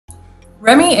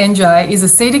Remy Ndiaye is a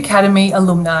Seed Academy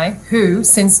alumni who,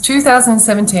 since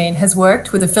 2017, has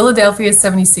worked with the Philadelphia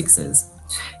 76ers.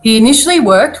 He initially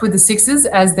worked with the Sixers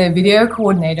as their video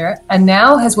coordinator and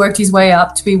now has worked his way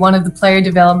up to be one of the player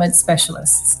development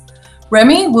specialists.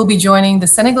 Remy will be joining the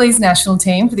Senegalese national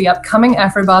team for the upcoming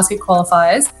AfroBasket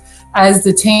qualifiers as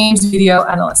the team's video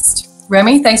analyst.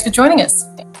 Remy, thanks for joining us.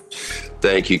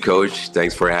 Thank you, Coach.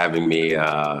 Thanks for having me.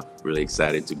 Really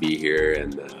excited to be here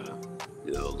and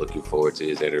looking forward to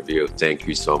this interview. Thank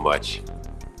you so much.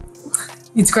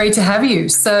 It's great to have you.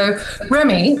 So,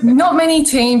 Remy, not many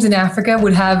teams in Africa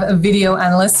would have a video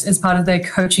analyst as part of their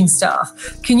coaching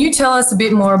staff. Can you tell us a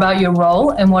bit more about your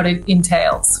role and what it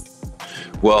entails?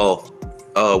 Well,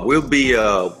 we'll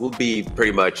be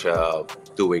pretty much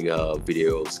doing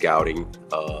video scouting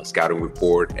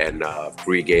report and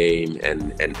pre-game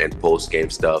and post-game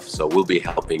stuff. So I'll be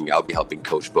helping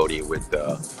Coach Bodie with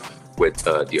the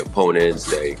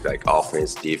opponents, like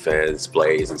offense, defense,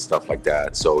 plays, and stuff like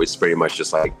that. So it's pretty much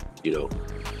just like, a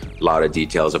lot of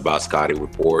details about scouting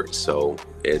report. So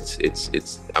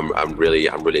I'm really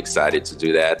excited to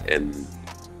do that. And,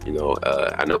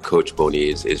 I know Coach Bodie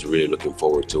is really looking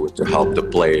forward to it, to help the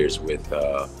players with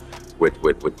the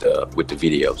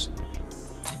videos.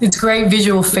 It's great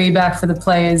visual feedback for the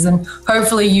players, and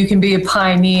hopefully you can be a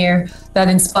pioneer that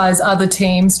inspires other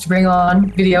teams to bring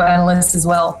on video analysts as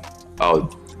well. Oh,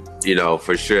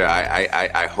 for sure.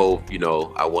 I hope,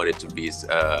 I want it to be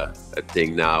a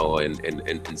thing now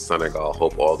in Senegal. I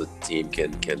hope all the team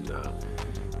can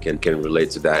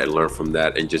relate to that and learn from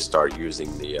that and just start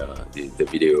using the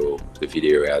video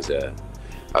as a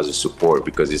support,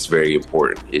 because it's very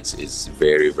important. It's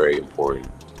very, very important.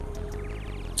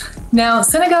 Now,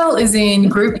 Senegal is in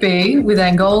Group B with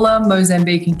Angola,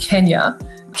 Mozambique, and Kenya.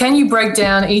 Can you break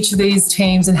down each of these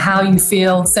teams and how you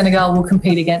feel Senegal will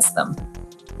compete against them?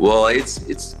 Well, it's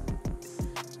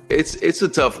a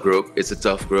tough group. It's a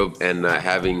tough group, and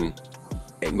having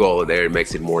Angola there, it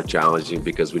makes it more challenging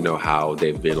because we know how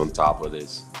they've been on top of the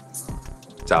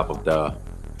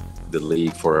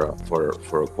league for a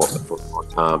long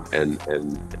time, and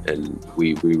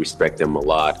we respect them a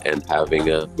lot. And having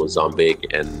Mozambique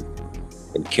and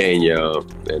Kenya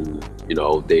and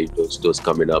those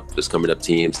coming up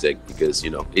teams, because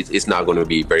it's not going to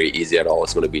be very easy at all.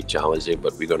 It's going to be challenging,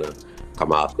 but we're going to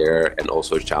come out there and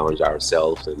also challenge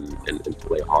ourselves and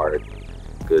play hard,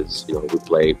 because we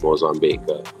played Mozambique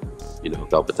a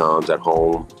couple times at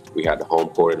home. We had the home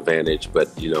court advantage,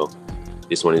 but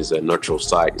this one is a neutral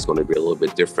site. It's going to be a little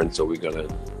bit different, so we're gonna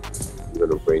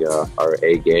bring our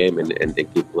A game and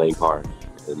keep playing hard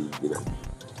and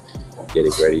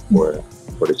getting ready for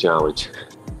the challenge.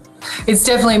 It's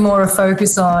definitely more a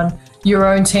focus on your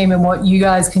own team and what you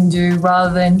guys can do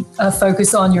rather than a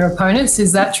focus on your opponents.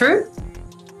 Is that true?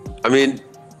 I mean,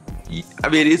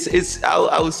 it's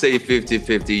I would say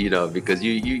 50-50, because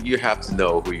you have to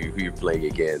know who you're playing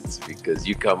against, because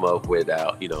you come up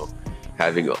without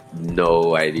having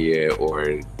no idea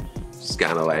or just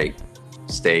kind of like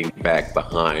staying back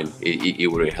behind. It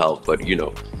wouldn't help, but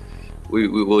we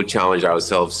will challenge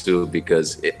ourselves too,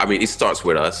 because it starts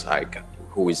with us, like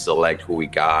who we select, who we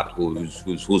got,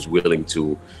 who's willing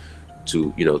to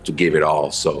give it all.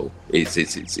 So it's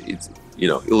it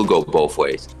will go both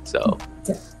ways. So.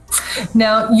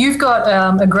 Now, you've got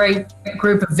a great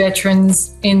group of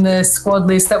veterans in the squad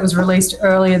list that was released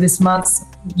earlier this month.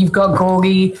 You've got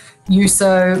Gorgie,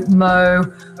 Yuso, Mo,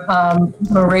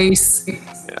 Maurice,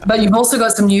 but you've also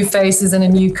got some new faces and a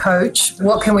new coach.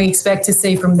 What can we expect to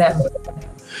see from them?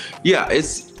 Yeah,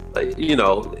 it's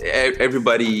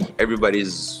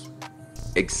everybody's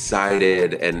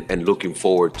excited and looking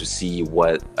forward to see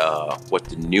what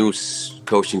the new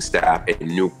coaching staff and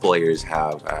new players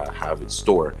have in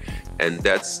store. And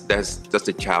that's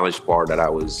the challenge part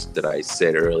that I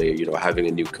said earlier. Having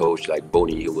a new coach like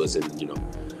Boney, who was in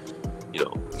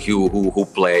who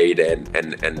played and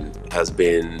has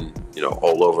been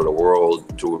all over the world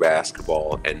through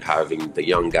basketball, and having the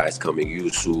young guys coming,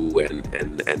 Yusu and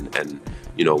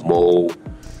Mo,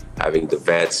 having the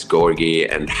vets, Gorgie,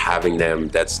 and having them,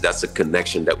 that's a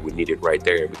connection that we needed right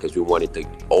there, because we wanted the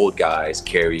old guys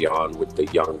carry on with the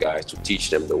young guys to teach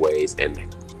them the ways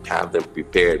and have them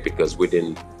prepared, because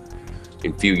in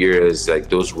few years, like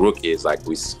those rookies, like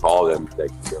we call them,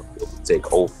 like they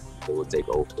will take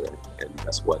over, and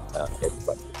that's what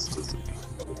everybody is.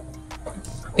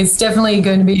 It's definitely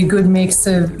going to be a good mix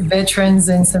of veterans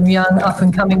and some young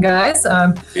up-and-coming guys.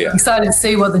 Excited to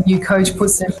see what the new coach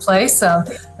puts in place.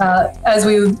 As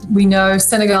we know,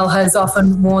 Senegal has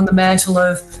often worn the mantle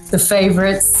of the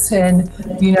favourites and,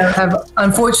 have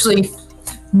unfortunately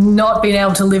not been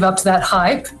able to live up to that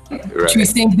hype. Right. Do you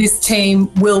think this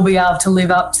team will be able to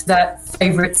live up to that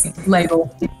favorites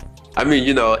label? I mean,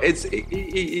 you know, it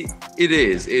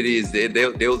is.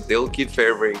 They'll keep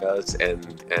favoring us,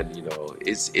 and you know,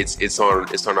 it's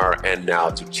on our end now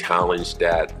to challenge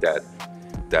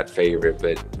that favorite.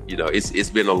 But you know, it's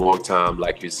been a long time,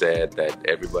 like you said, that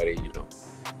everybody, you know,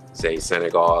 saying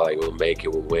Senegal, like, we'll make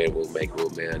it, we'll win, we'll make it, we'll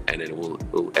win, and then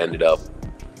we'll end it up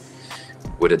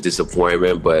with a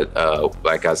disappointment. But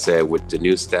like I said, with the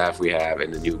new staff we have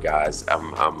and the new guys, I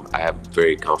am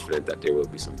very confident that there will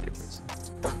be some difference.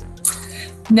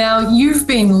 Now, you've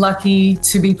been lucky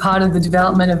to be part of the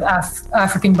development of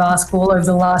African basketball over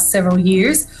the last several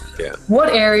years. Yeah. What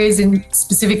areas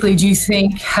specifically do you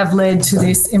think have led to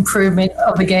this improvement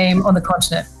of the game on the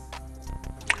continent?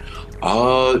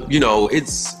 You know,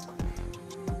 it's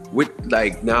with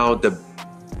like now the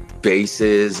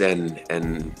bases and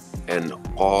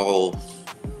all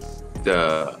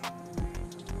the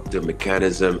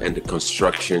mechanism and the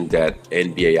construction that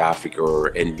NBA Africa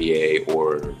or NBA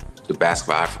or the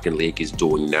Basketball African League is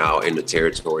doing now in the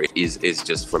territory is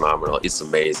just phenomenal. It's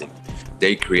amazing.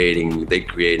 They creating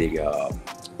a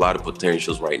lot of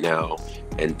potentials right now,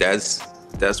 and that's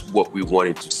what we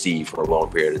wanted to see for a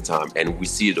long period of time. And we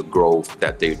see the growth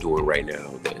that they're doing right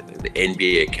now. The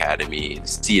NBA Academy, the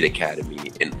Seed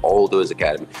Academy, and all those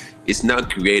academies. It's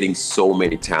not creating so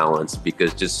many talents,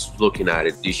 because just looking at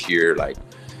it this year, like,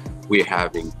 we're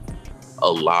having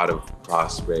a lot of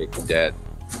prospects that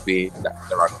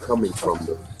are coming from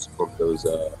those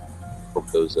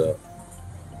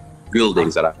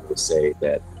buildings that I would say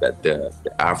that the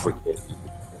African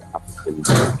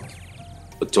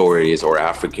authorities or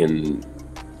African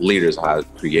leaders have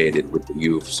created with the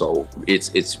youth. So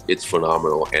it's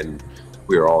phenomenal, and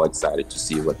we're all excited to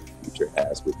see what the future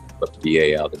has with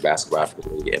the BAL, the Basketball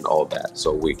African League, and all that.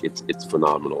 So it's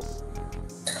phenomenal.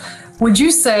 Would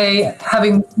you say,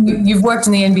 you've worked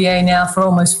in the NBA now for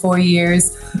almost 4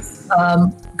 years,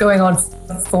 going on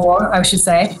 4, I should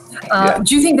say.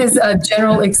 Do you think there's a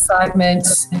general excitement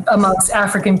amongst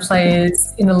African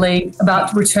players in the league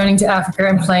about returning to Africa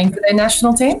and playing for their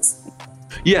national teams?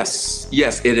 Yes,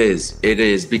 it is. It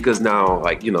is, because now,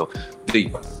 like, you know,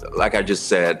 like I just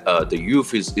said, the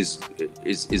youth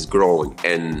is growing,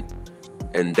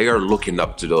 and they are looking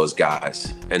up to those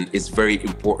guys, and it's very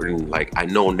important. Like, I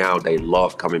know now they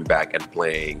love coming back and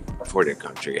playing for their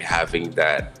country, having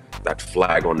that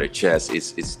flag on their chest.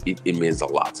 It means a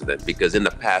lot to them, because in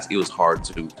the past it was hard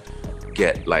to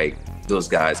get like those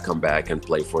guys come back and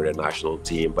play for their national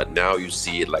team. But now you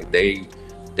see it, like they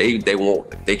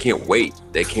can't wait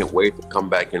to come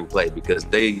back and play, because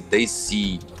they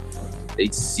see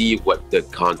what the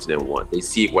continent wants. They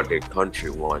see what their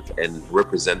country wants, and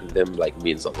representing them like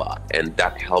means a lot. And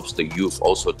that helps the youth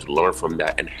also to learn from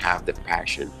that and have the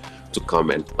passion to come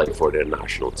and play for their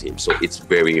national team. So it's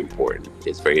very important.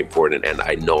 It's very important. And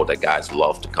I know that guys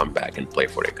love to come back and play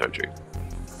for their country.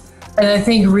 And I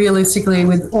think realistically,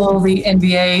 with all the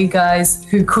NBA guys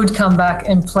who could come back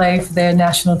and play for their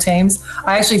national teams,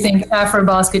 I actually think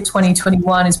AfroBasket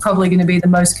 2021 is probably going to be the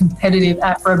most competitive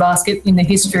AfroBasket in the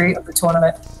history of the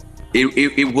tournament.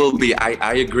 It will be.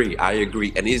 I agree.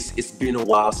 And it's been a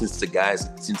while since the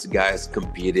guys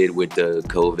competed with the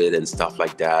COVID and stuff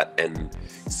like that. And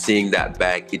seeing that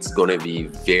back, it's going to be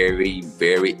very,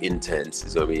 very intense.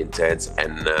 It's going to be intense.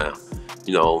 And,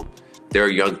 you know, there are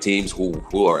young teams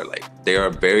who are like, they are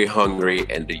very hungry,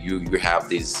 and you have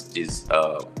these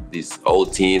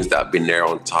old teams that have been there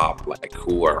on top, like,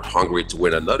 who are hungry to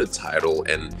win another title.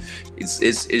 And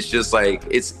it's just like,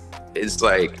 it's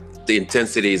like the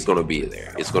intensity is going to be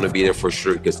there. It's going to be there for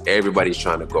sure, because everybody's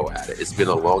trying to go at it. It's been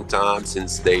a long time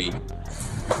since they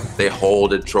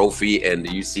hold a trophy, and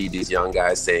you see these young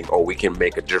guys saying, "Oh, we can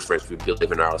make a difference. We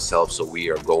believe in ourselves, so we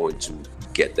are going to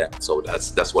get that." So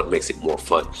that's what makes it more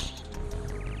fun.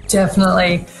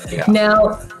 Definitely. Yeah.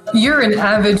 Now, you're an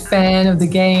avid fan of the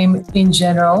game in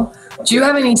general. Do you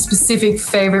have any specific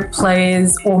favorite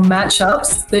players or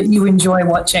matchups that you enjoy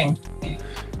watching?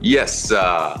 Yes,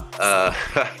 I'm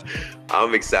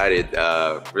excited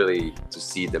really to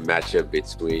see the matchup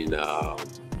between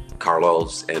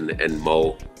Carlos and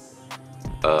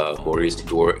Maurice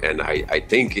Dort, and I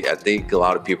think a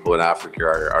lot of people in Africa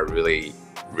are really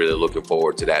looking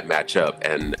forward to that matchup,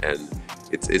 and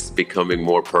it's becoming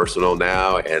more personal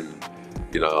now, and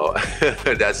you know,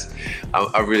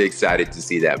 I'm really excited to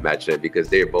see that matchup, because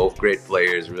they're both great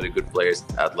players, really good players,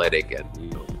 athletic, and you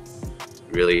know,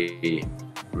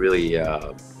 really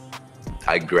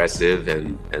aggressive,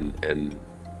 and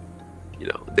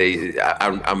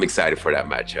I'm excited for that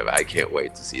matchup. I can't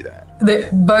wait to see that. They're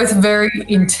both very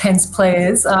intense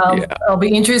players. Yeah. I'll be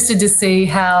interested to see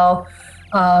how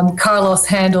Carlos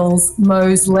handles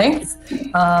Mo's length.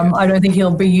 I don't think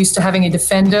he'll be used to having a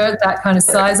defender that kind of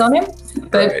size on him,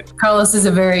 but Carlos is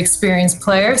a very experienced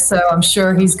player, so I'm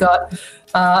sure he's got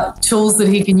tools that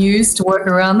he can use to work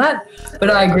around that. But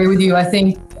I agree with you. I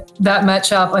think that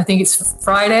matchup, I think it's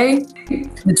Friday,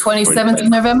 the 27th of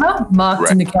November,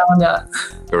 marked in the calendar.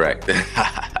 Correct.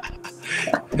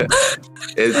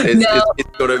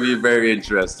 It's going to be very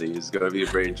interesting. It's going to be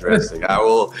very interesting.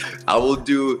 I'll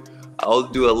do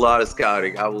a lot of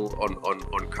scouting. I will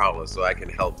on Carlos, so I can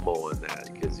help Mo on that,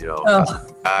 because no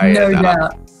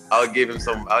doubt. I'll give him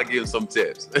some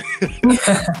tips.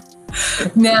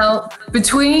 Now,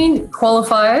 between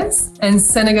qualifiers and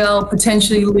Senegal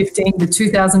potentially lifting the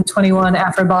 2021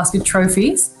 AfroBasket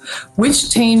trophies, which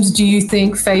teams do you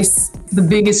think face the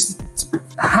biggest,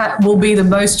 will be the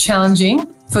most challenging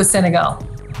for Senegal?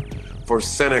 For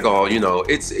Senegal,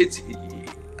 it's.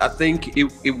 I think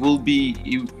it will be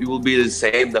the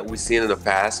same that we've seen in the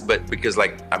past, but because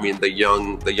the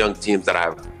young teams that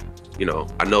I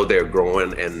know they're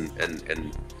growing, and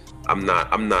I'm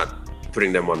not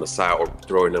putting them on the side or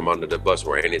throwing them under the bus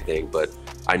or anything, but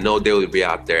I know they will be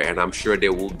out there, and I'm sure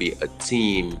there will be a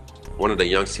team, one of the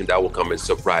young teams that will come and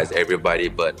surprise everybody.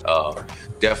 But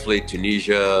definitely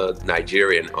Tunisia,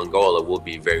 Nigeria, and Angola will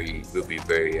be very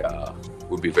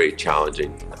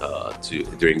challenging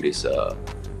during this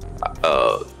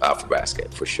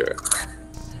AfroBasket for sure.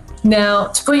 Now,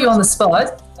 to put you on the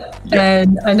spot,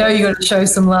 and I know you got to show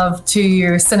some love to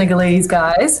your Senegalese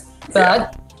guys,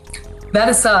 but that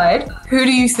aside, who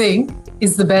do you think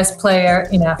is the best player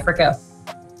in Africa?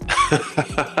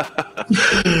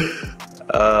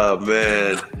 Oh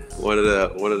man, one of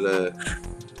the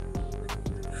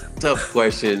tough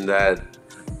questions that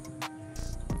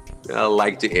I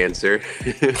like to answer.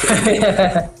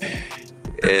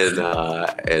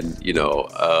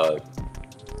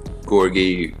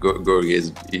 Gorgie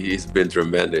he's been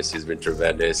tremendous. He's been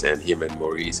tremendous, and him and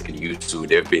Maurice and you two,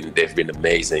 they've been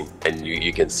amazing, and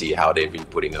you can see how they've been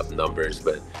putting up numbers.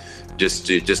 But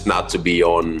just not to be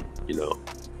on,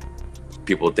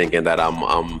 people thinking that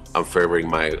I'm favoring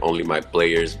my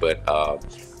players, but I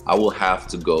will have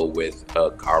to go with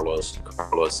Carlos.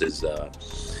 Carlos is the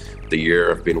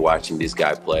year I've been watching this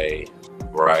guy play.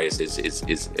 Maurice is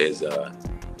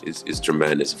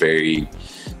tremendous, very,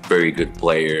 very good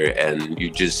player, and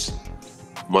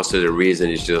most of the reason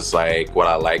is just what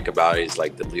I like about it is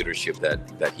the leadership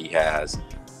that he has,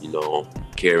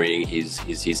 carrying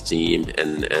his team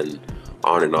and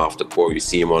on and off the court. You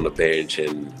see him on the bench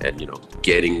and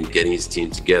getting his team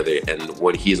together, and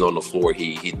when he's on the floor,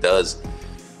 he does,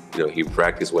 he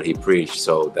practices what he preached.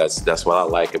 So that's what I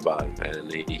like about him,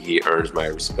 and he earns my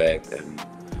respect. And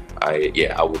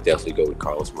I would definitely go with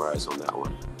Carlos Maurice on that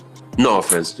one. No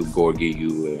offense to Gorgie,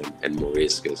 you and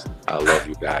Maurice, because I love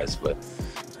you guys, but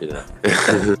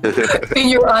in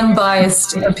your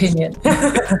unbiased opinion.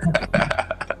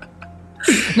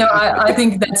 No, I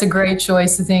think that's a great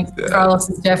choice. I think Carlos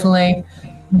is definitely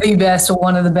the best or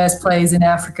one of the best players in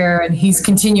Africa, and he's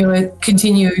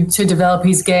continued to develop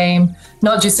his game,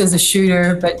 not just as a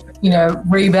shooter, but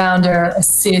rebounder,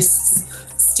 assists,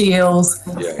 steals.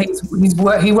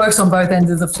 He works on both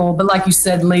ends of the floor, but like you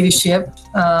said, leadership.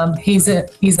 He's an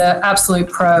absolute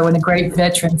pro and a great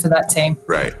veteran for that team.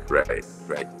 Right.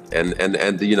 And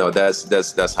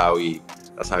that's how he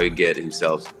get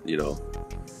himself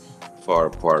far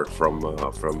apart from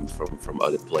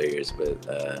other players. But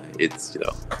it's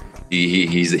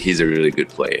he's a really good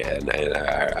player, and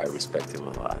I respect him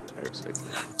a lot.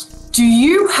 Do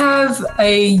you have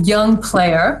a young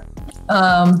player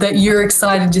that you're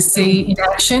excited to see in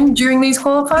action during these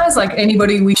qualifiers? Like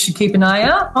anybody we should keep an eye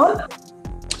out on?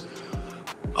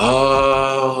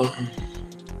 Oh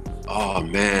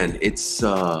man, it's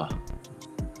I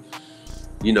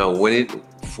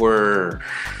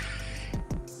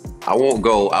won't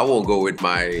go with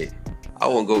my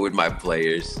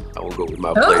players.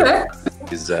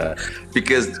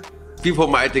 Because people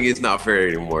might think it's not fair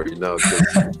anymore,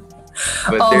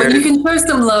 But you can show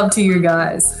some love to your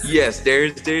guys. Yes,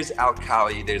 there's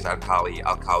Alkali. There's Alkali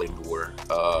Noor.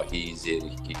 He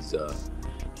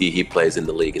plays in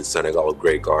the league in Senegal. A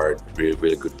great guard, really,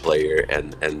 really good player.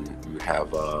 And you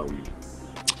have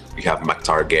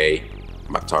Maktar Gueye.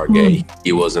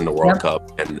 He was in the World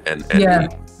Cup, and we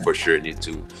for sure need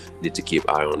to keep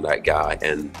eye on that guy.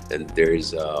 And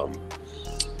there's my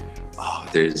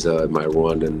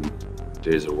Rwandan.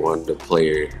 There's a Rwanda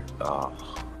player.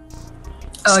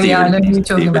 I know who you're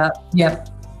talking about. Yep.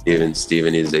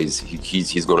 Steven is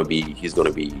he's gonna be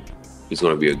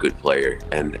a good player,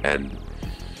 and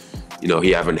you know,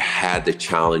 he haven't had the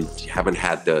challenge, haven't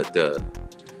had the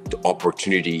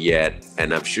opportunity yet,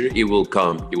 and I'm sure it will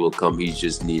come. It will come. He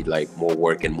just need like more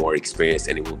work and more experience,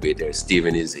 and it will be there.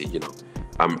 Steven is, you know,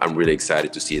 I'm really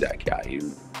excited to see that guy.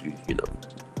 You know,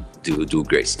 do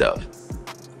great stuff.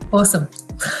 Awesome.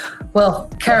 Well,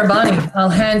 Karabani, I'll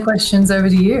hand questions over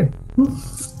to you.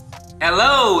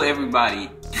 Hello, everybody.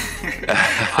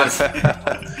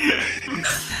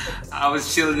 I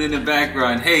was chilling in the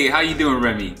background. Hey, how you doing,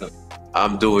 Remy?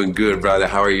 I'm doing good, brother.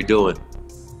 How are you doing?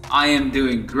 I am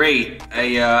doing great.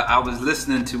 I was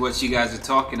listening to what you guys are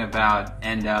talking about,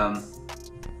 and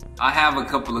I have a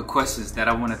couple of questions that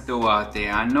I want to throw out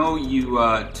there. I know you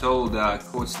told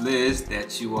Coach Liz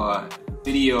that you are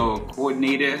video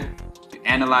coordinator, you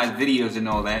analyze videos and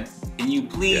all that. Can you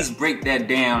please break that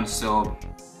down so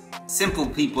simple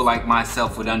people like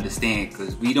myself would understand,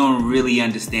 because we don't really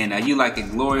understand. Are you like a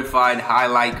glorified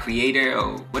highlight creator,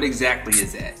 or what exactly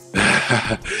is that?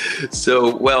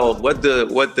 So, well, what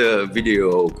the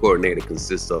video coordinator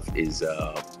consists of is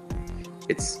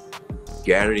it's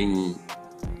gathering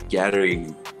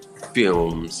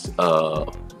films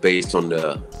based on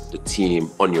the team,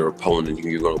 on your opponent who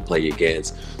you're going to play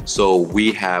against. So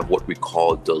we have what we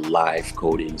call the live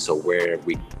coding, so where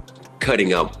we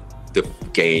cutting up the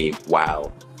game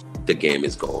while the game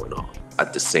is going on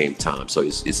at the same time. So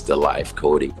it's the live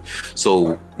coding.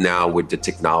 So now with the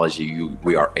technology,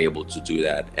 we are able to do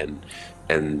that,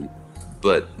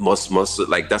 but most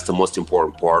like that's the most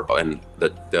important part, and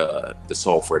the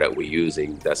software that we're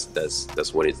using, that's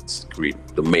what it's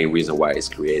the main reason why it's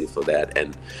created for that,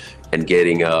 and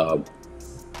getting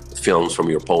films from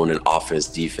your opponent, offense,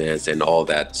 defense, and all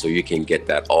that, so you can get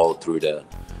that all through the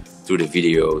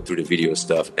video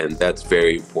stuff. And that's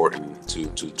very important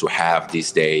to have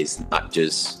these days, not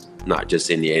just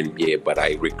in the NBA, but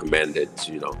I recommend it,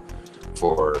 you know,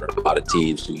 for a lot of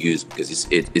teams to use, because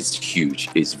it's huge.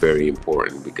 It's very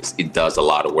important because it does a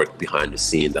lot of work behind the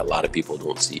scene that a lot of people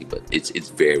don't see, but it's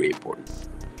very important.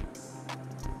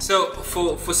 So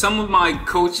for some of my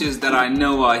coaches that I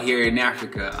know are here in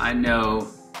Africa, I know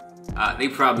they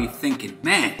probably thinking,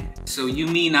 man, so you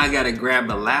mean I gotta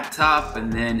grab a laptop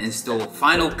and then install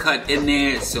Final Cut in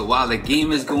there, so while the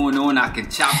game is going on, I can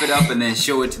chop it up and then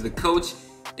show it to the coach?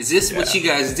 Is this what you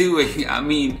guys do? I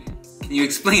mean, can you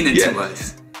explain it to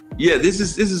us? Yeah, this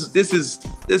is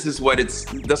that's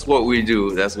what we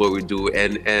do. That's what we do.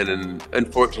 And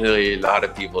unfortunately, a lot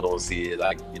of people don't see it.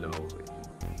 Like, you know,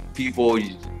 people,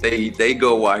 they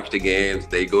go watch the games,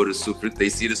 they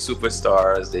see the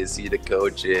superstars, they see the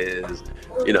coaches,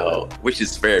 you know, which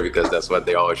is fair because that's what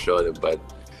they all show them. But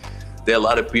there are a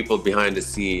lot of people behind the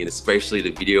scene, especially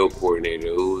the video coordinator,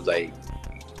 who like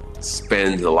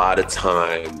spends a lot of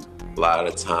time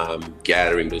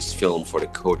gathering this film for the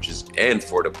coaches and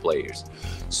for the players.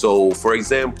 So for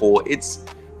example, it's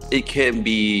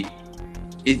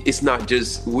not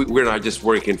just, we're not just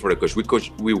working for the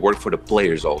coach, we work for the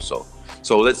players also.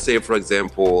 So let's say, for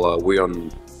example, we're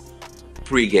on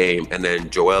pre-game, and then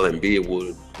Joel Embiid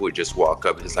would just walk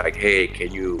up and it's like, hey,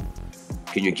 can you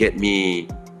get me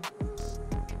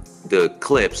the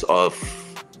clips of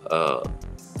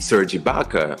Serge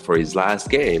Ibaka for his last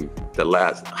game,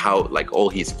 like all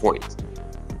his points,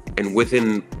 and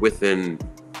within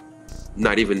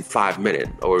not even 5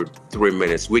 minutes or 3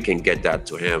 minutes, we can get that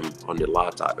to him on the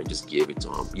laptop and just give it to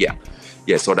him. Yeah.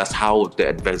 So that's how the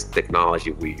advanced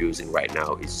technology we're using right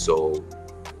now is so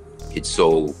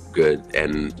good,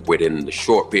 and within the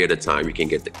short period of time, you can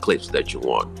get the clips that you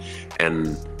want.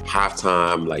 And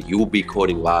halftime, like, you will be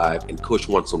coding live, and coach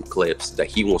wants some clips that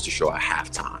he wants to show at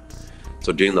halftime.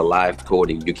 So during the live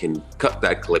coding, you can cut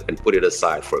that clip and put it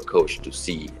aside for a coach to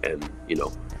see, and you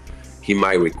know, he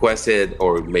might request it,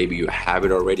 or maybe you have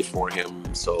it already for him.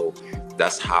 So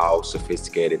that's how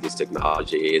sophisticated this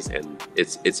technology is, and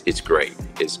it's great.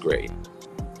 It's great.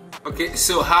 Okay,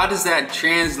 so how does that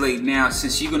translate now,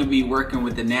 since you're going to be working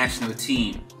with the national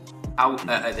team,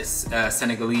 the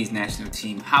Senegalese national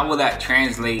team? How will that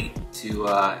translate to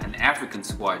an African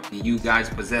squad? Do you guys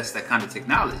possess that kind of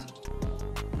technology?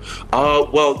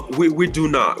 Well, we do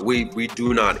not. We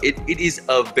do not. It is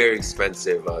a very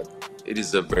expensive. It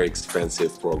is a very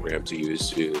expensive program to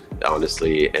use,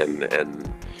 honestly, and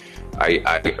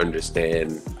I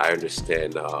understand.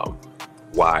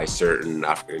 Why certain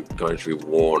African countries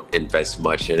won't invest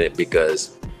much in it,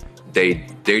 because they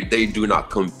do not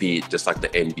compete just like the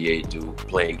NBA do,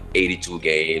 playing 82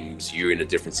 games. You're in a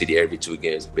different city every 2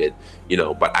 games, but you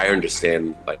know. But I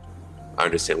understand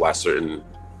why certain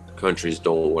countries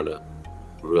don't want to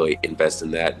really invest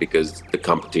in that because the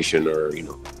competition are, you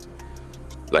know,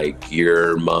 like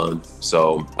year, month.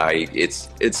 So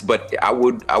but I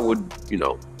would, you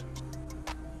know,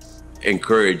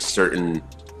 encourage certain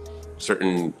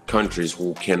countries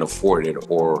who can afford it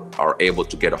or are able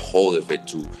to get a hold of it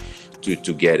to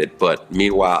get it. But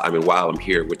meanwhile, I mean, while I'm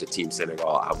here with the team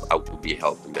Senegal, I will be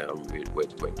helping them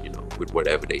with you know, with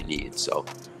whatever they need. So.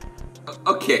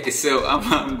 Okay, so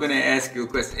I'm gonna ask you a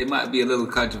question. It might be a little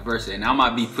controversial, and I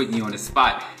might be putting you on the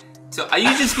spot. So, are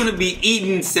you just gonna be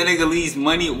eating Senegalese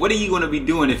money? What are you gonna be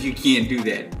doing if you can't do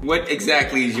that? What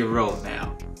exactly is your role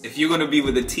now? If you're gonna be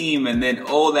with a team and then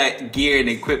all that gear and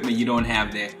equipment you don't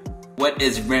have there, what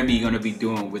is Remy gonna be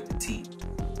doing with the team?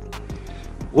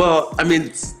 Well, I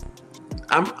mean,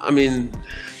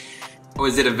 or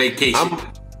is it a vacation?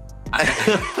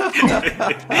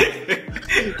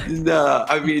 No,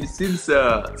 I mean, since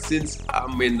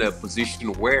I'm in a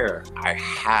position where I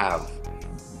have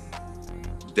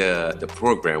the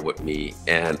program with me,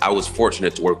 and I was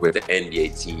fortunate to work with the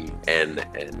NBA team and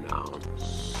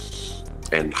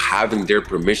having their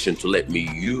permission to let me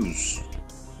use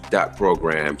that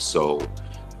program, so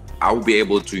I will be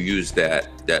able to use that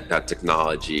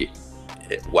technology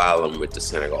while I'm with the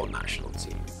Senegal national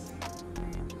team.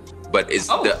 But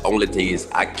the only thing is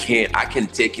I can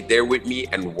take it there with me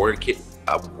and work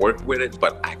with it,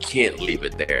 but I can't leave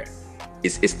it there.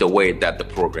 It's the way that the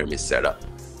program is set up.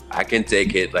 I can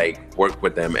take it, like, work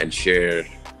with them and share,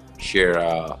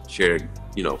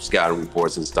 you know, scouting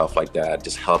reports and stuff like that.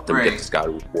 Just help them get the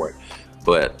scouting report.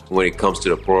 But when it comes to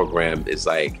the program, it's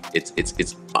like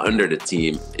it's under the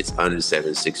team. It's under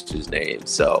 76ers name.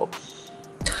 So.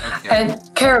 Okay. And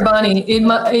Karabani,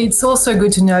 it's also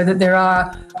good to know that there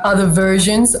are other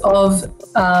versions of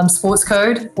Sports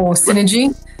Code or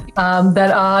Synergy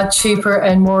that are cheaper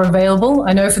and more available.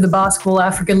 I know for the Basketball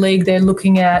Africa League, they're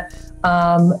looking at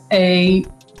a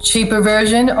cheaper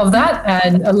version of that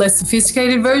and a less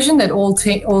sophisticated version that all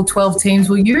 12 teams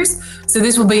will use. So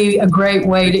this will be a great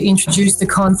way to introduce the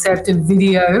concept of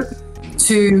video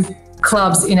to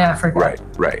clubs in Africa.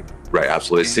 Right,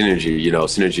 absolutely. Synergy, you know,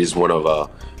 Synergy is one of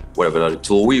whatever other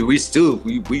tool. We use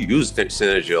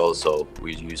Synergy also.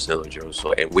 We use Synergy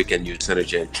also, and we can use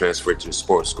Synergy and transfer it to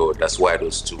Sports Code. That's why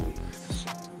those two,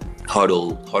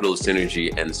 Huddle,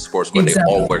 Synergy, and Sports Code,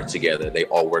 exactly. They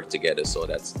all work together. So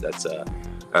that's a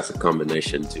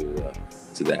combination to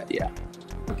that. Yeah.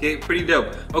 Okay, pretty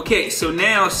dope. Okay, so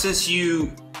now since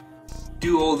you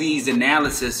do all these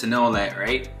analysis and all that,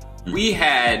 right? Mm-hmm. We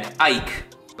had Ike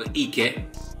or Ike.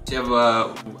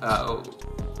 Whichever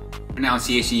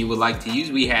pronunciation you would like to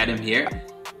use, we had him here,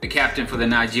 the captain for the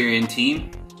Nigerian team.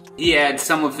 He had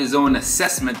some of his own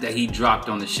assessment that he dropped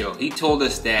on the show. He told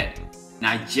us that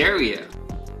Nigeria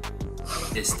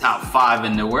is top 5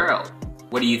 in the world.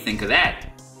 What do you think of that?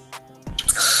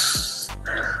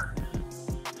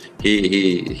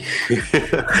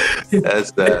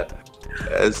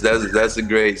 That's a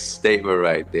great statement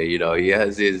right there. You know, he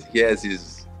has his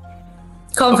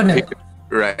confidence.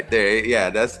 Right there, yeah.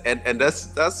 That's a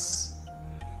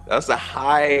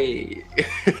high.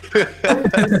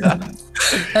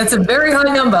 That's a very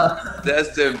high number.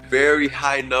 That's a very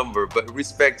high number. But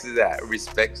respect to that,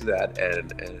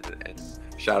 and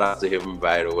shout out to him,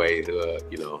 by the way.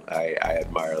 You know, I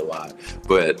admire a lot.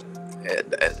 But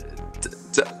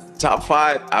top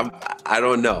 5, I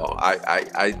don't know.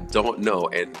 I don't know,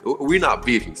 and we're not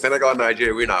beefing. Senegal and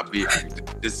Nigeria, we're not beefing.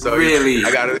 Just so really,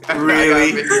 I gotta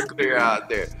make it clear out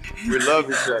there. We love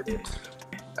each other.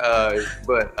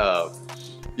 But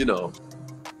you know,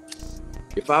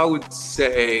 if I would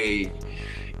say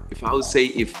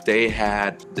if they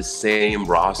had the same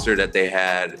roster that they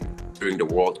had during the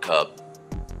World Cup,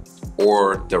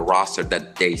 or the roster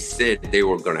that they said they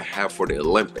were gonna have for the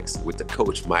Olympics with the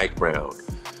coach Mike Brown,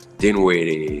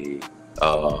 Dinwiddie,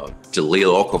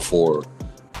 Jaleel Okafor,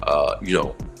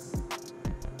 you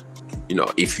know,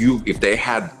 if they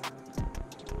had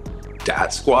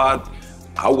that squad,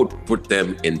 I would put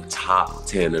them in top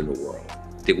 10 in the world.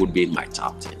 They would be in my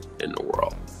top 10 in the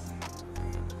world.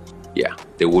 Yeah,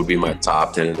 they would be my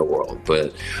top 10 in the world.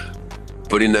 But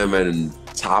putting them in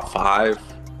top 5,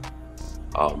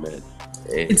 oh man.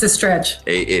 It's a stretch.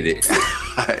 It is.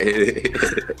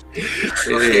 It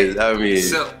is. I mean,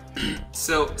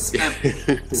 so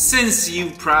since you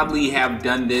probably have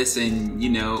done this and, you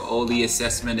know, all the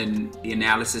assessment and the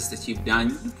analysis that you've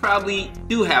done, you probably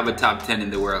do have a top 10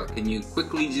 in the world. Can you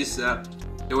quickly just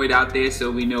throw it out there so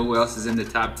we know who else is in the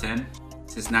top 10?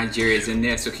 Since Nigeria is in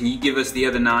there, so can you give us the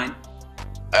other 9?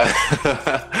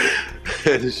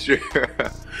 Sure.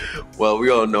 Well, we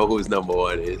all know who's number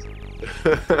 1 is.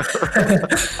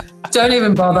 Don't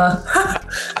even bother.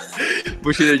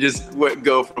 We should have just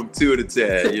go from 2 to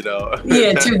 10, you know.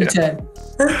 Yeah, 2 to 10.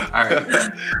 All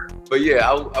right. But yeah,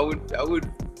 I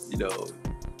would, you know,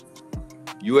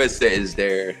 USA is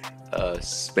there,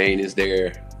 Spain is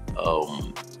there.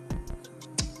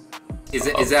 Is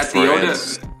that the order?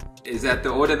 Is that the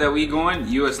order that we going?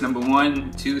 US number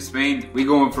 1, 2, Spain. We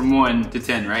going from 1 to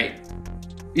 10, right?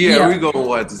 Yeah, we going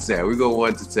 1 to 10. We go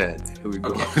 1 to 10. We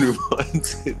go 1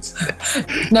 to 10.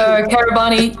 No,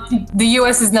 Karabani, the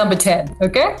US is number 10.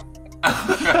 Okay.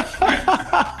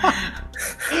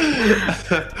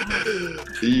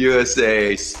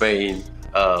 USA, Spain,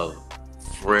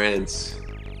 France,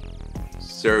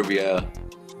 Serbia.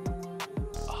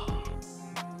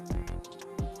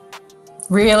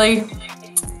 Really?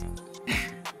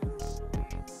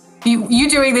 You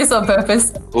doing this on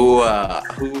purpose?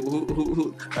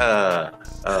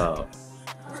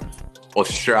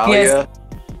 Australia? Yes.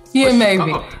 Yeah,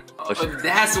 maybe. Oh,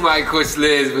 that's why Coach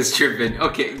Liz was tripping.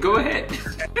 Okay, go ahead.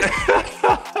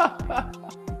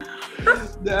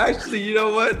 No, actually, you know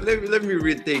what? Let me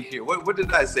rethink here. What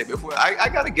did I say before? I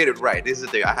gotta get it right. This is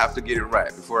the thing. I have to get it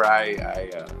right before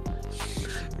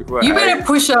You better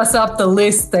push us up the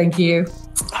list, thank you.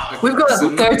 We've got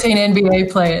 13 NBA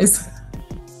players.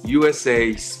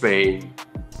 USA, Spain,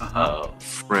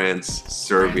 France,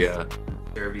 Serbia,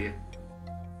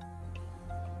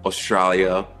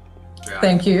 Australia.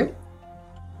 Thank you.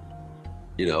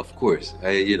 You know, of course.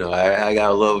 I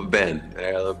gotta love Ben.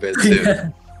 I gotta love Ben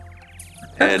too.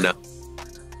 And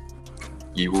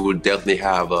you will definitely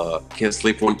have Can't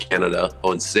Sleep on Canada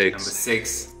on 6. Number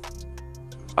 6.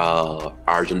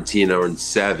 Argentina on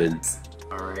 7.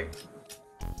 All right.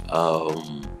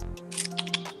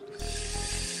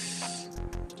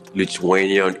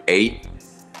 Lithuania on 8.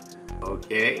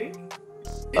 Okay.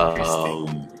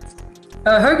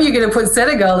 I hope you're going to put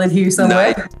Senegal in here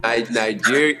somewhere.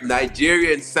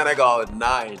 Nigeria and Senegal at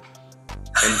 9.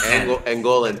 And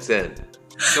Angola at 10.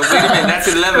 So wait a minute, that's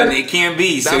 11. It can't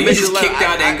be. So you just kicked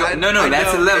out Angola. No,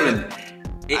 that's 11.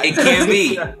 It can't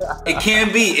be. It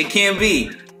can't be. It can't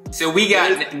be. So we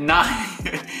got 9.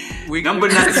 Number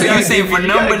 9. So you're saying for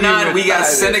number 9 we got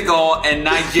Senegal and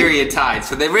Nigeria tied.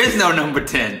 So there is no number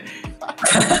 10.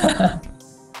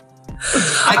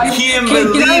 I can't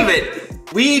believe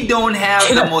it. We don't have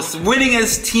the most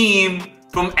winningest team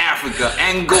from Africa,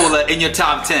 Angola, in your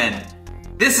top 10.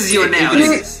 This is your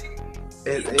analysis.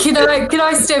 Can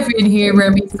I step in here,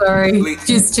 Remy? Sorry,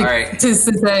 just to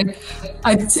say,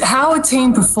 how a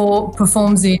team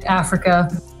performs in Africa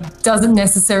doesn't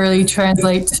necessarily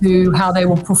translate to how they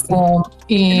will perform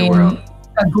in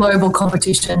a global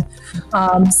competition.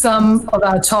 Some of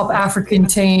our top African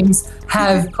teams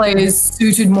have players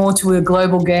suited more to a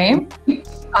global game,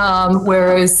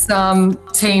 whereas some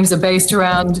teams are based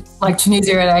around, like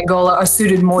Tunisia and Angola, are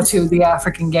suited more to the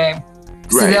African game.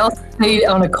 So they'll succeed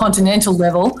on a continental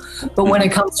level, but when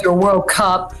it comes to a World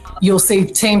Cup, you'll see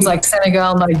teams like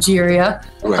Senegal, Nigeria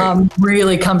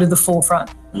really come to the forefront.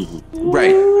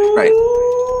 Right.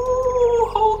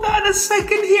 Hold on a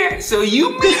second here. So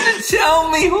you mean to tell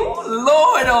me, oh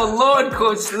Lord,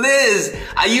 Coach Liz,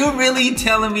 are you really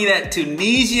telling me that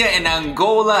Tunisia and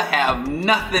Angola have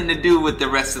nothing to do with the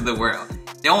rest of the world?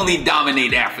 They only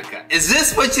dominate Africa. Is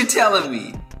this what you're telling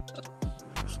me?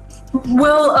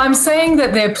 Well, I'm saying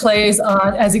that their players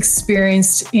aren't as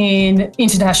experienced in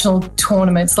international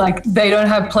tournaments. Like, they don't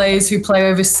have players who play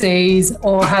overseas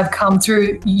or have come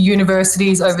through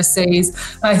universities overseas.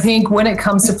 I think when it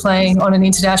comes to playing on an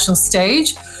international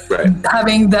stage,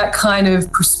 having that kind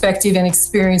of perspective and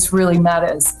experience really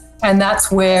matters. And that's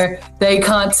where they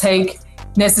can't take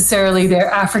necessarily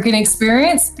their African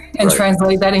experience and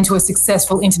translate that into a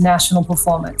successful international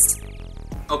performance.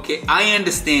 Okay, I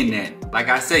understand that. Like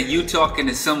I said, you talking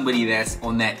to somebody that's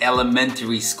on that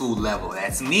elementary school level.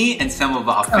 That's me and some of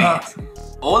our fans.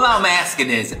 All I'm asking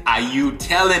is, are you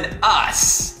telling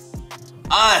us,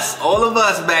 all of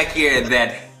us back here,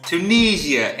 that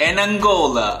Tunisia and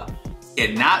Angola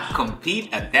cannot compete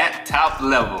at that top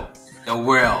level, the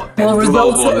world, the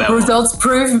global level? Results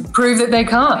prove that they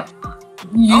can't.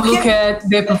 You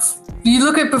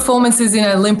look at performances in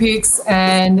Olympics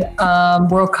and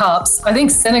World Cups. I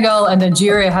think Senegal and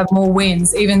Nigeria have more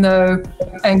wins, even though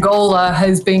Angola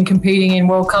has been competing in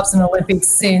World Cups and Olympics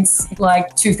since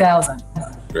like 2000.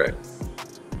 Right.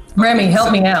 Remy,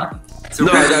 help me out. So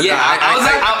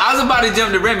I was about to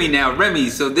jump to Remy now. Remy,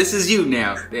 so this is you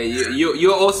now.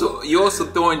 You're also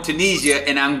throwing Tunisia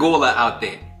and Angola out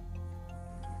there.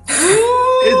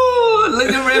 Ooh,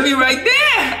 look at Remy right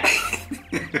there.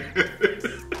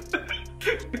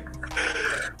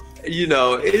 You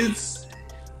know, it's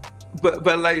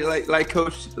but like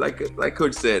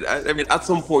coach said, I mean, at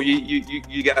some point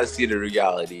you gotta see the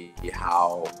reality.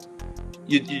 How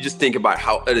you just think about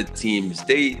how other teams,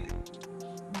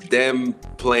 them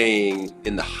playing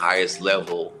in the highest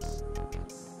level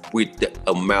with the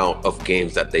amount of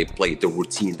games that they play, the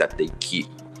routine that they keep,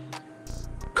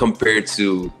 compared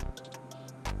to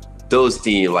those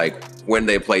teams, like when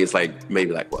they play, it's like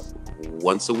maybe like what,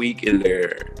 once a week in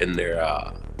their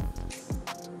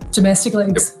domestic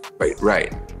leagues.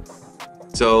 Right.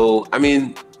 So I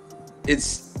mean,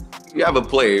 you have a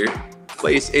player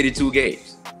plays 82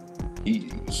 games.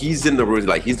 He's in the room,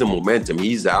 like he's the momentum.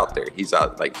 He's out there. He's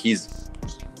out, like he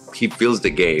feels the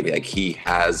game. Like he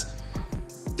has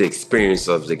the experience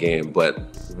of the game. But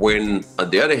when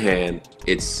on the other hand,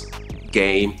 it's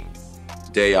game,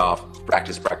 day off,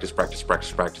 practice,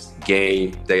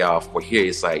 game, day off. Well, here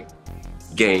it's like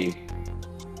game,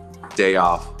 day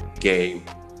off, game,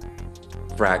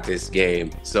 practice, game.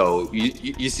 So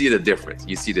you see the difference.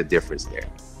 You see the difference there.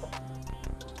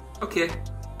 Okay,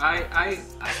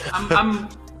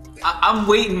 I'm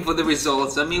waiting for the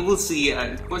results. I mean, we'll see.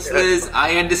 Coach Liz,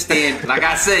 I understand. Like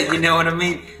I said, you know what I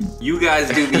mean? You guys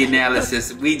do the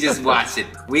analysis. We just watch it.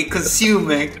 We consume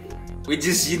it. We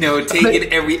just,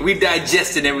 taking we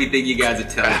digesting everything you guys are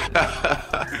telling.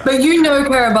 But you know,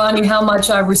 Karabani, how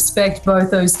much I respect both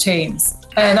those teams.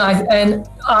 And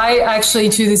I actually,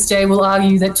 to this day, will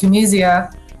argue that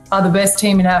Tunisia are the best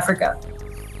team in Africa.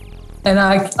 And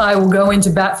I will go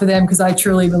into bat for them because I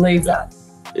truly believe that.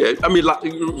 Yeah, I mean, like,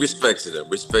 respect to them.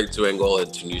 Respect to Angola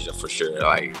and Tunisia for sure.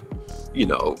 Like,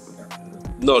 no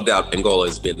doubt Angola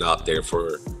has been out there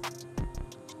for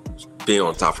being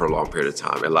on top for a long period of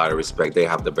time. A lot of respect. They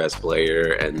have the best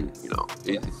player, and a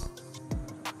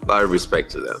lot of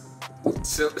respect to them.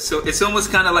 So it's almost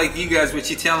kind of like you guys. What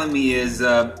you're telling me is,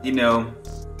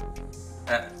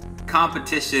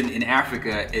 competition in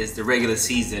Africa is the regular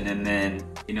season, and then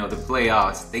the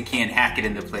playoffs. They can't hack it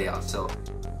in the playoffs. So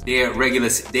they're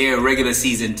a regular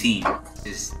season team.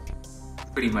 Is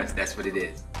pretty much that's what it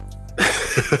is.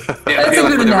 That's a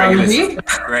good analogy,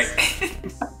 right?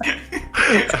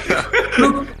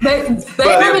 Look, they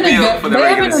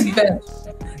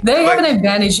have an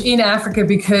advantage in Africa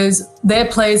because their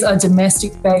players are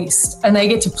domestic based and they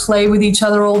get to play with each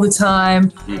other all the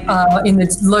time in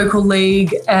the local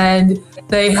league, and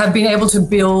they have been able to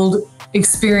build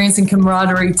experience and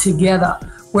camaraderie together.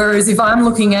 Whereas if I'm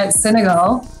looking at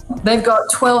Senegal, they've got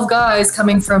 12 guys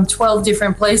coming from 12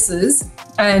 different places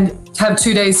and have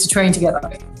 2 days to train together.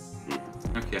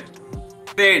 Okay.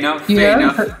 Fair enough.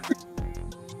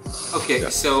 Okay,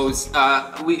 so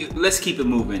let's keep it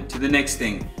moving to the next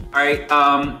thing. All right,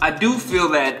 I do feel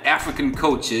that African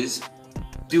coaches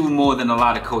do more than a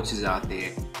lot of coaches out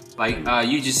there. Like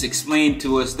you just explained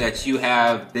to us that you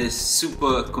have this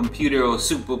super computer or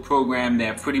super program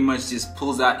that pretty much just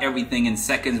pulls out everything in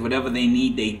seconds. Whatever they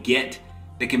need, they get.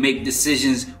 They can make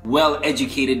decisions,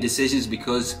 well-educated decisions,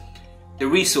 because the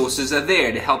resources are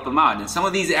there to help them out. And some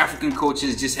of these African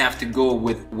coaches just have to go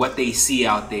with what they see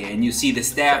out there. And you see the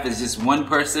staff is just one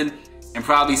person and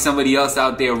probably somebody else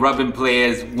out there rubbing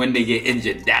players when they get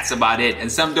injured. That's about it.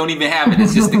 And some don't even have it.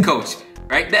 It's just the coach,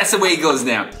 right? That's the way it goes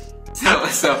down.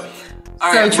 So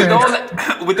all right.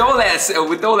 With all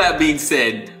that being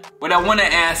said, what I want to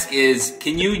ask is,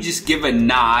 can you just give a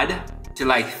nod to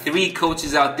like 3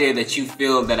 coaches out there that you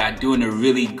feel that are doing a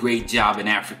really great job in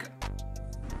Africa?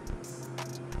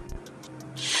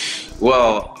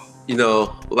 Well,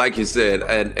 like you said,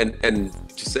 and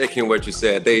to second what you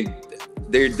said,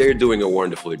 they're doing a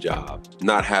wonderful job.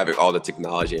 Not having all the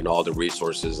technology and all the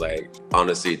resources, like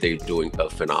honestly, they're doing a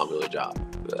phenomenal job,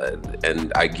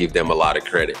 and I give them a lot of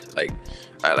credit.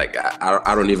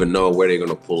 I don't even know where they're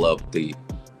gonna pull up the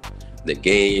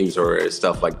games or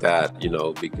stuff like that,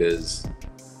 because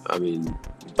I mean,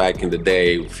 back in the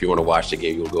day, if you want to watch the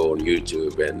game, you'll go on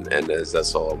YouTube, and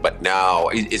that's all. But now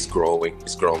it's growing.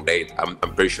 It's grown. I'm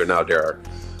pretty sure now there are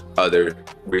other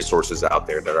resources out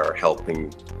there that are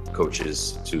helping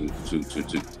coaches to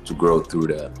grow through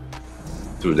that.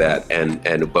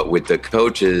 But with the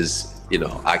coaches, I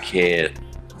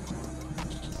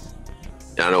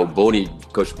know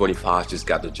Coach Boniface just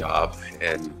got the job,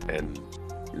 and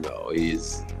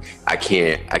I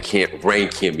can't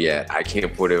rank him yet. I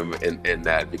can't put him in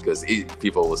that because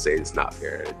people will say it's not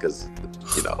fair because,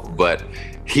 but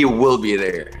he will be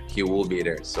there. He will be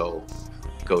there. So,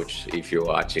 Coach, if you're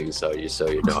watching, so you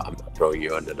know, I'm not throwing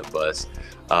you under the bus.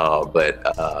 But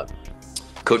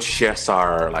Coach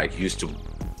Chessar used to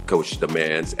coach the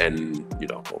men's and,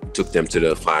 took them to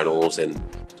the finals and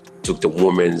took the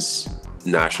women's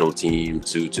national team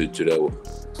to the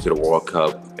the World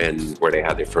Cup, and where they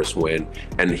had their first win.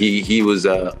 And he was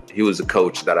a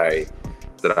coach that I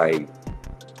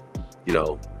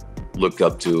looked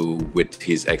up to with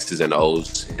his X's and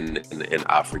O's in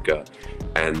Africa,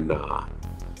 and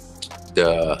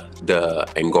the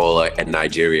Angola and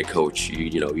Nigeria coach.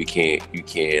 You can't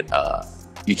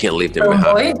leave them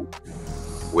behind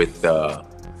with the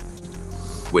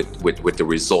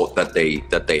result that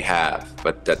they have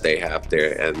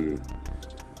there, and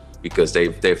because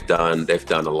they've done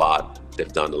a lot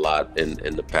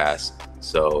in the past.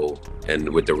 So,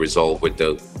 and with the result, with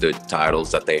the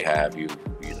titles that they have, you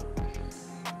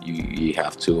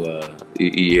have to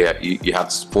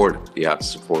support them. You have to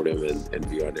support them and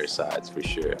be on their sides for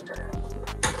sure.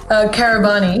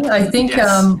 Karabani, I think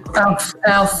yes.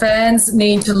 Our fans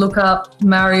need to look up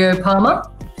Mario Palmer.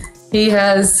 He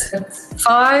has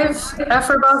 5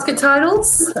 Afrobasket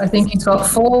titles. I think he's got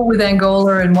 4 with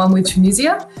Angola and 1 with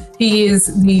Tunisia. He is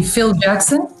the Phil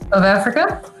Jackson of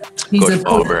Africa. He's Coach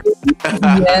Palmer.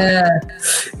 Yeah,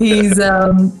 he's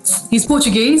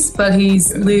Portuguese, but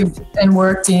he's lived and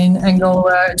worked in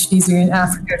Angola, Tunisia, and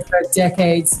Africa for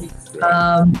decades.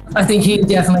 I think he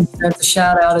definitely deserves a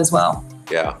shout out as well.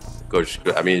 Yeah, Coach.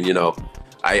 I mean,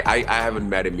 I haven't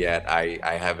met him yet. I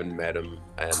haven't met him,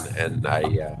 and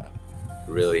I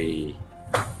really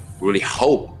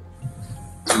hope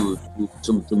to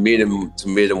meet him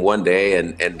one day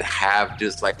and have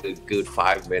just like a good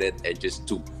 5 minutes and just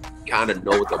to kind of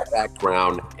know the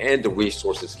background and the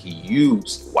resources he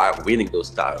used while winning those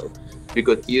titles,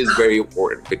 because he is very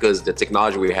important. Because the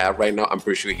technology we have right now, I'm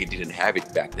pretty sure he didn't have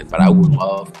it back then, but I would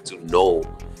love to know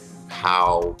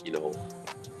how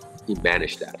he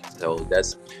managed that. So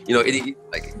that's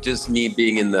like just me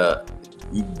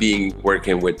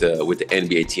working with the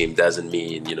NBA team doesn't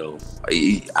mean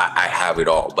I have it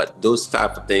all, but those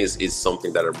type of things is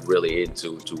something that I'm really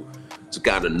into to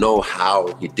kind of know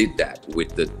how he did that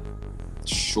with the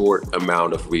short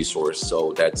amount of resource.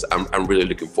 So I'm really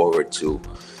looking forward to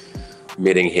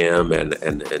meeting him and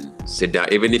sit down,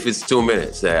 even if it's 2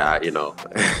 minutes. I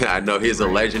know he's a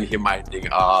legend. He might think,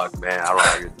 oh man, I don't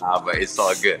have your time, but it's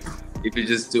all good. If it's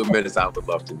just 2 minutes, I would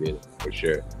love to meet him for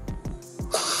sure.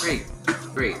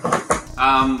 Great.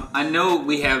 I know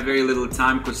we have very little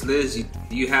time, Coach Liz.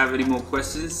 Do you have any more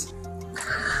questions?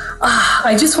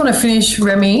 I just want to finish,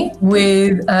 Remy,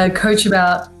 with a question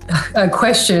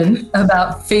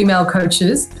about female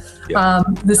coaches. Yeah.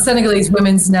 The Senegalese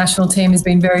women's national team has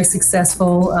been very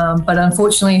successful, but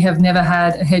unfortunately have never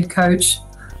had a head coach.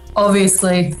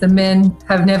 Obviously, the men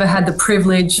have never had the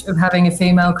privilege of having a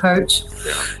female coach.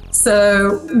 Yeah.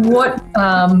 So what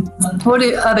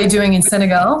are they doing in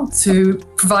Senegal to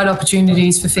provide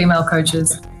opportunities for female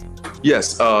coaches?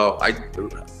 Yes, that's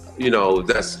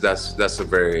a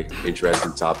very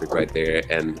interesting topic right there,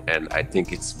 and I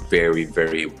think it's very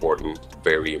important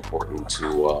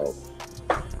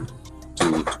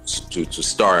to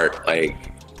start like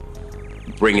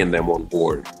bringing them on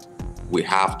board. We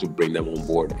have to bring them on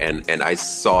board, and I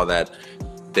saw that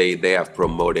they have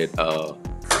promoted a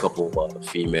couple of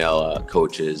female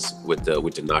coaches with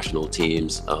the national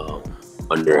teams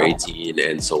under 18,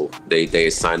 and so they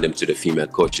assigned them to the female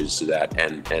coaches to that,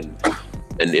 and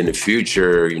in the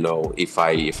future, if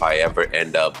I ever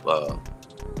end up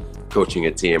coaching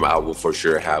a team, I will for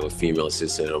sure have a female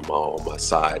assistant on my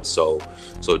side. So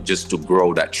just to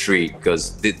grow that tree,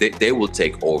 because they will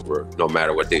take over no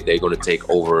matter what. They're going to take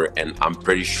over, and I'm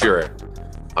pretty sure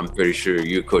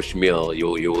you, Coach Mill,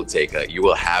 you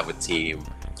will have a team.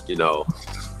 You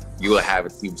will have a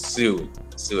team soon.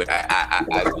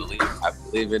 I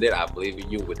believe in it. I believe in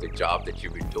you with the job that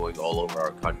you've been doing all over our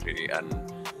country and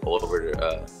all over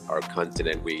our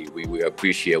continent. We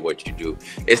appreciate what you do.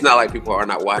 It's not like people are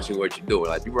not watching what you're doing.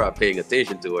 Like, people are paying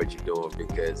attention to what you're doing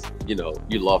because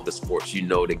you love the sports,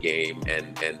 the game,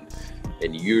 and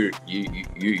you're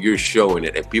showing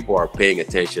it, and people are paying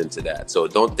attention to that. So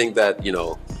don't think that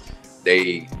you're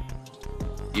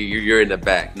in the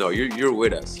back. No, you're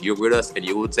with us. You're with us, and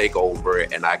you will take over.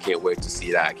 And I can't wait to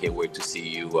see that. I can't wait to see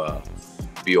you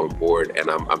be on board. And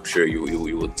I'm sure you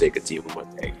will take a team one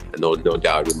day. No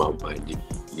doubt in my mind.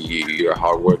 You're a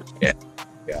hard worker. Yeah.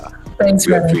 Thanks,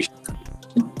 we Remy. appreciate it.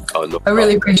 Oh, no, I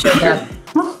really appreciate that.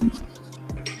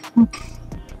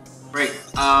 Right.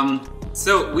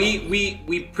 So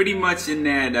we pretty much in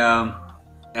that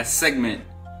segment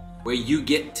where you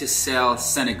get to sell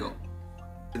Senegal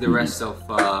to the rest of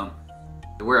the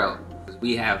world, because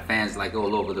we have fans like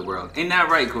all over the world. Ain't that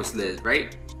right, Coach Liz?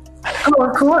 Right? Oh,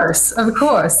 of course.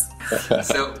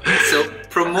 So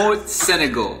promote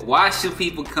Senegal. Why should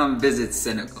people come visit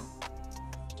Senegal?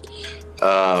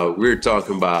 We're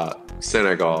talking about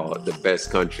Senegal, the best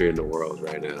country in the world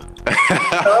right now.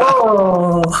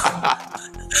 Oh,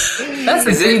 that's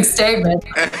a big statement.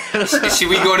 Should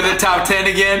we go to the top 10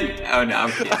 again? Oh no,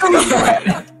 I'm kidding.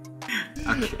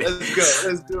 Okay.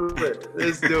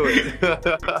 Let's do it.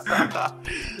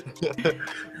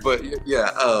 But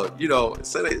yeah, you know,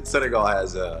 Senegal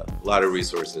has a lot of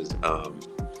resources.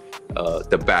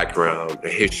 The background, the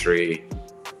history.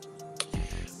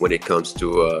 When it comes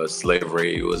to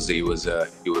slavery, it was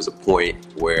a point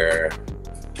where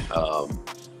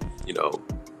you know,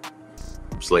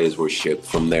 slaves were shipped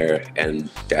from there, and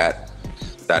that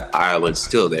island's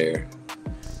still there.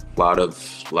 A lot of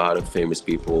famous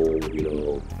people, you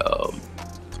know,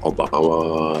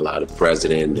 Obama, a lot of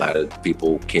president, a lot of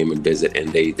people came and visit,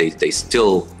 and they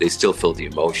still feel the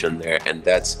emotion there, and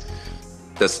that's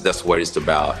what it's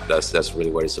about. That's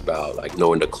really what it's about. Like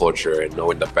knowing the culture and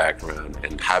knowing the background,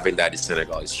 and having that in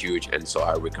Senegal is huge. And so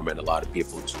I recommend a lot of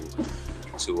people to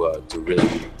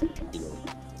really,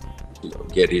 you know,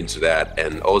 get into that.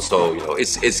 And also, you know,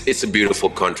 it's a beautiful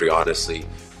country. Honestly,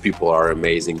 people are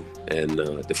amazing, and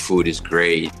the food is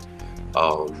great.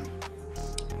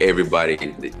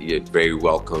 Everybody, you're very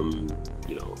welcome.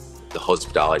 You know, the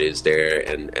hospitality is there,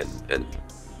 and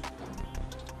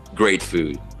great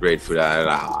food.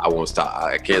 I won't stop.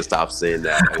 I can't stop saying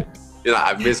that. You know,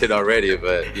 I miss it already,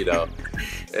 but you know,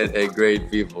 and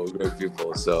great people.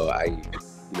 So you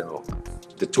know,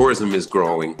 the tourism is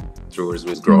growing,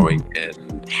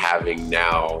 and having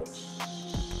now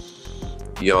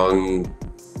young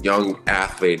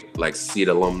athlete like seed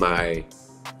alumni,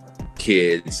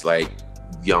 kids, like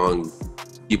young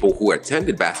people who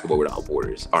attended Basketball Without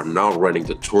Borders are now running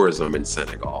the tourism in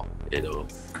Senegal. You know,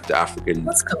 the African.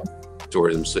 That's cool.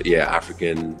 Tourism, so yeah,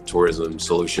 African tourism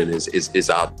solution is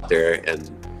out there, and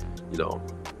you know,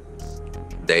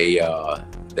 they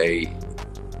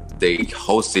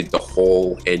hosted the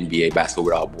whole NBA Basketball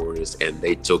Without Borders, and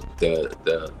they took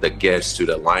the guests to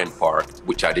the Lion Park,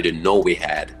 which I didn't know we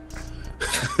had.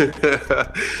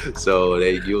 So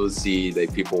you'll see the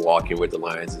people walking with the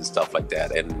lions and stuff like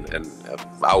that, and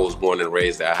I was born and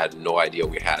raised there. I had no idea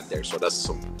we had there, so that's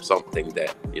something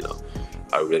that, you know,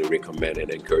 I really recommend and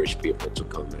encourage people to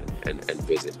come and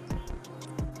visit.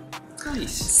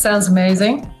 Nice. Sounds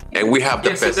amazing. And we have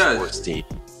the best sports team.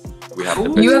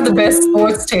 You have the best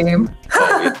sports team.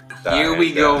 Oh, here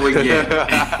we go again.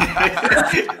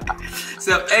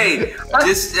 So, hey,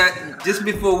 just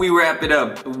before we wrap it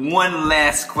up, one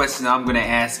last question I'm going to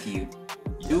ask you.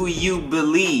 Do you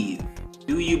believe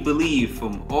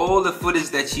from all the footage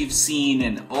that you've seen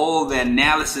and all the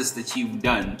analysis that you've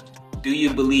done, do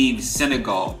you believe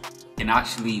Senegal can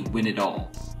actually win it all?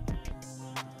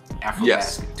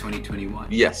 AfroBasket 2021.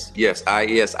 Yes,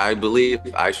 I believe.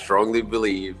 I strongly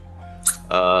believe.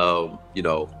 You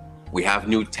know, we have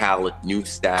new talent, new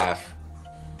staff,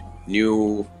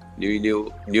 new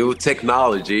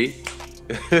technology.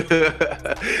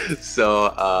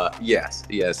 So yes,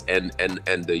 and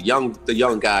the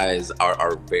young guys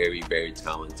are very, very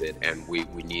talented, and we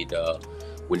need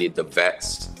the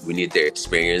vets. We need their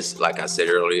experience, like I said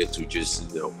earlier, to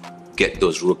just, you know, get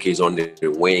those rookies on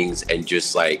their wings and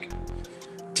just like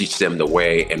teach them the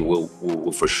way, and we'll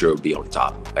for sure be on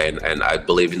top. And I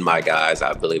believe in my guys.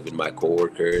 I believe in my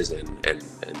coworkers, and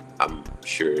I'm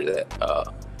sure that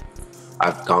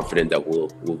I'm confident that we'll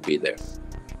be there.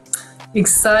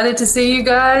 Excited to see you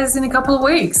guys in a couple of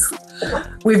weeks.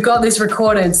 We've got this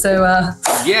recorded, so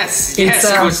yes,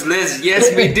 Coach Liz,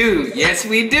 yes we do.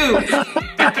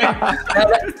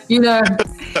 You know,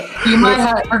 you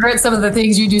might regret some of the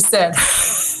things you just said.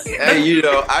 Hey, you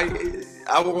know,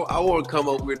 I won't come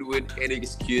up with any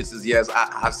excuses. Yes,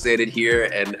 I've said it here,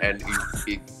 and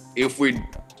if we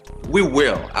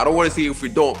will. I don't want to say if we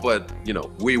don't, but you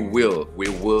know, we will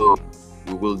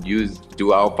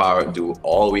do our power, do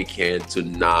all we can to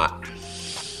not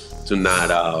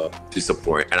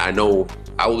disappoint. And I know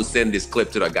I will send this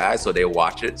clip to the guys so they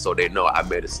watch it, so they know I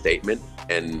made a statement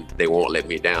and they won't let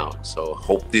me down. So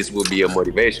hope this will be a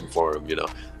motivation for them, you know.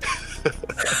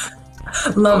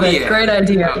 Love it. Yeah. Great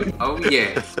idea. Oh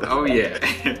yeah.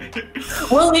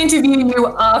 We'll interview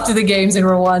you after the games in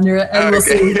Rwanda, and we'll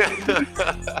see.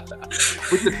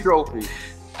 With the trophy.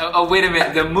 Oh, wait a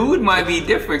minute. The mood might be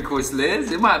different, Coach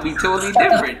Liz. It might be totally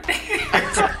different.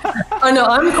 I know.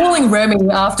 I'm calling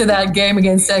Remy after that game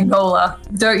against Angola.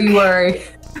 Don't you worry.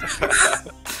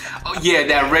 Oh yeah,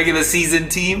 that regular season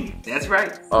team. That's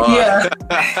right. Yeah.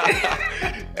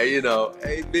 And you know,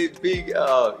 big.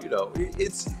 You know,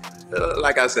 it's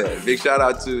like I said. Big shout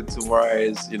out to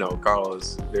Marius. You know,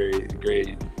 Carlos, very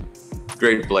great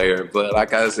player. But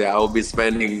like I said, I will be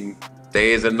spending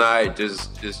days and night,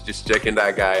 just checking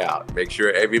that guy out. Make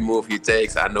sure every move he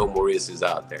takes, I know Maurice is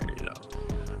out there, you know.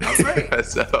 All right.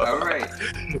 So, all right.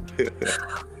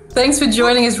 Thanks for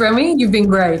joining us, Remy. You've been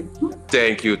great.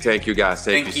 Thank you guys.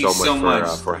 Thank you so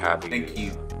much for having me. Thank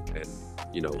you. And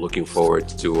you know, looking forward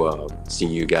to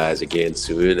seeing you guys again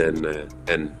soon.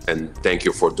 And thank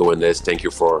you for doing this. Thank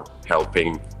you for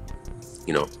helping,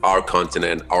 you know, our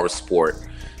continent, our sport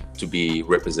to be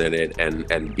represented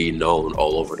and be known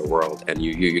all over the world. And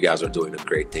you guys are doing a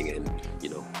great thing, and you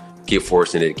know, keep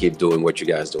forcing it, keep doing what you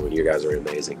guys doing. You guys are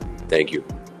amazing. Thank you.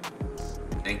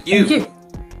 Thank you. Thank you.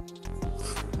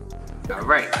 All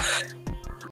right.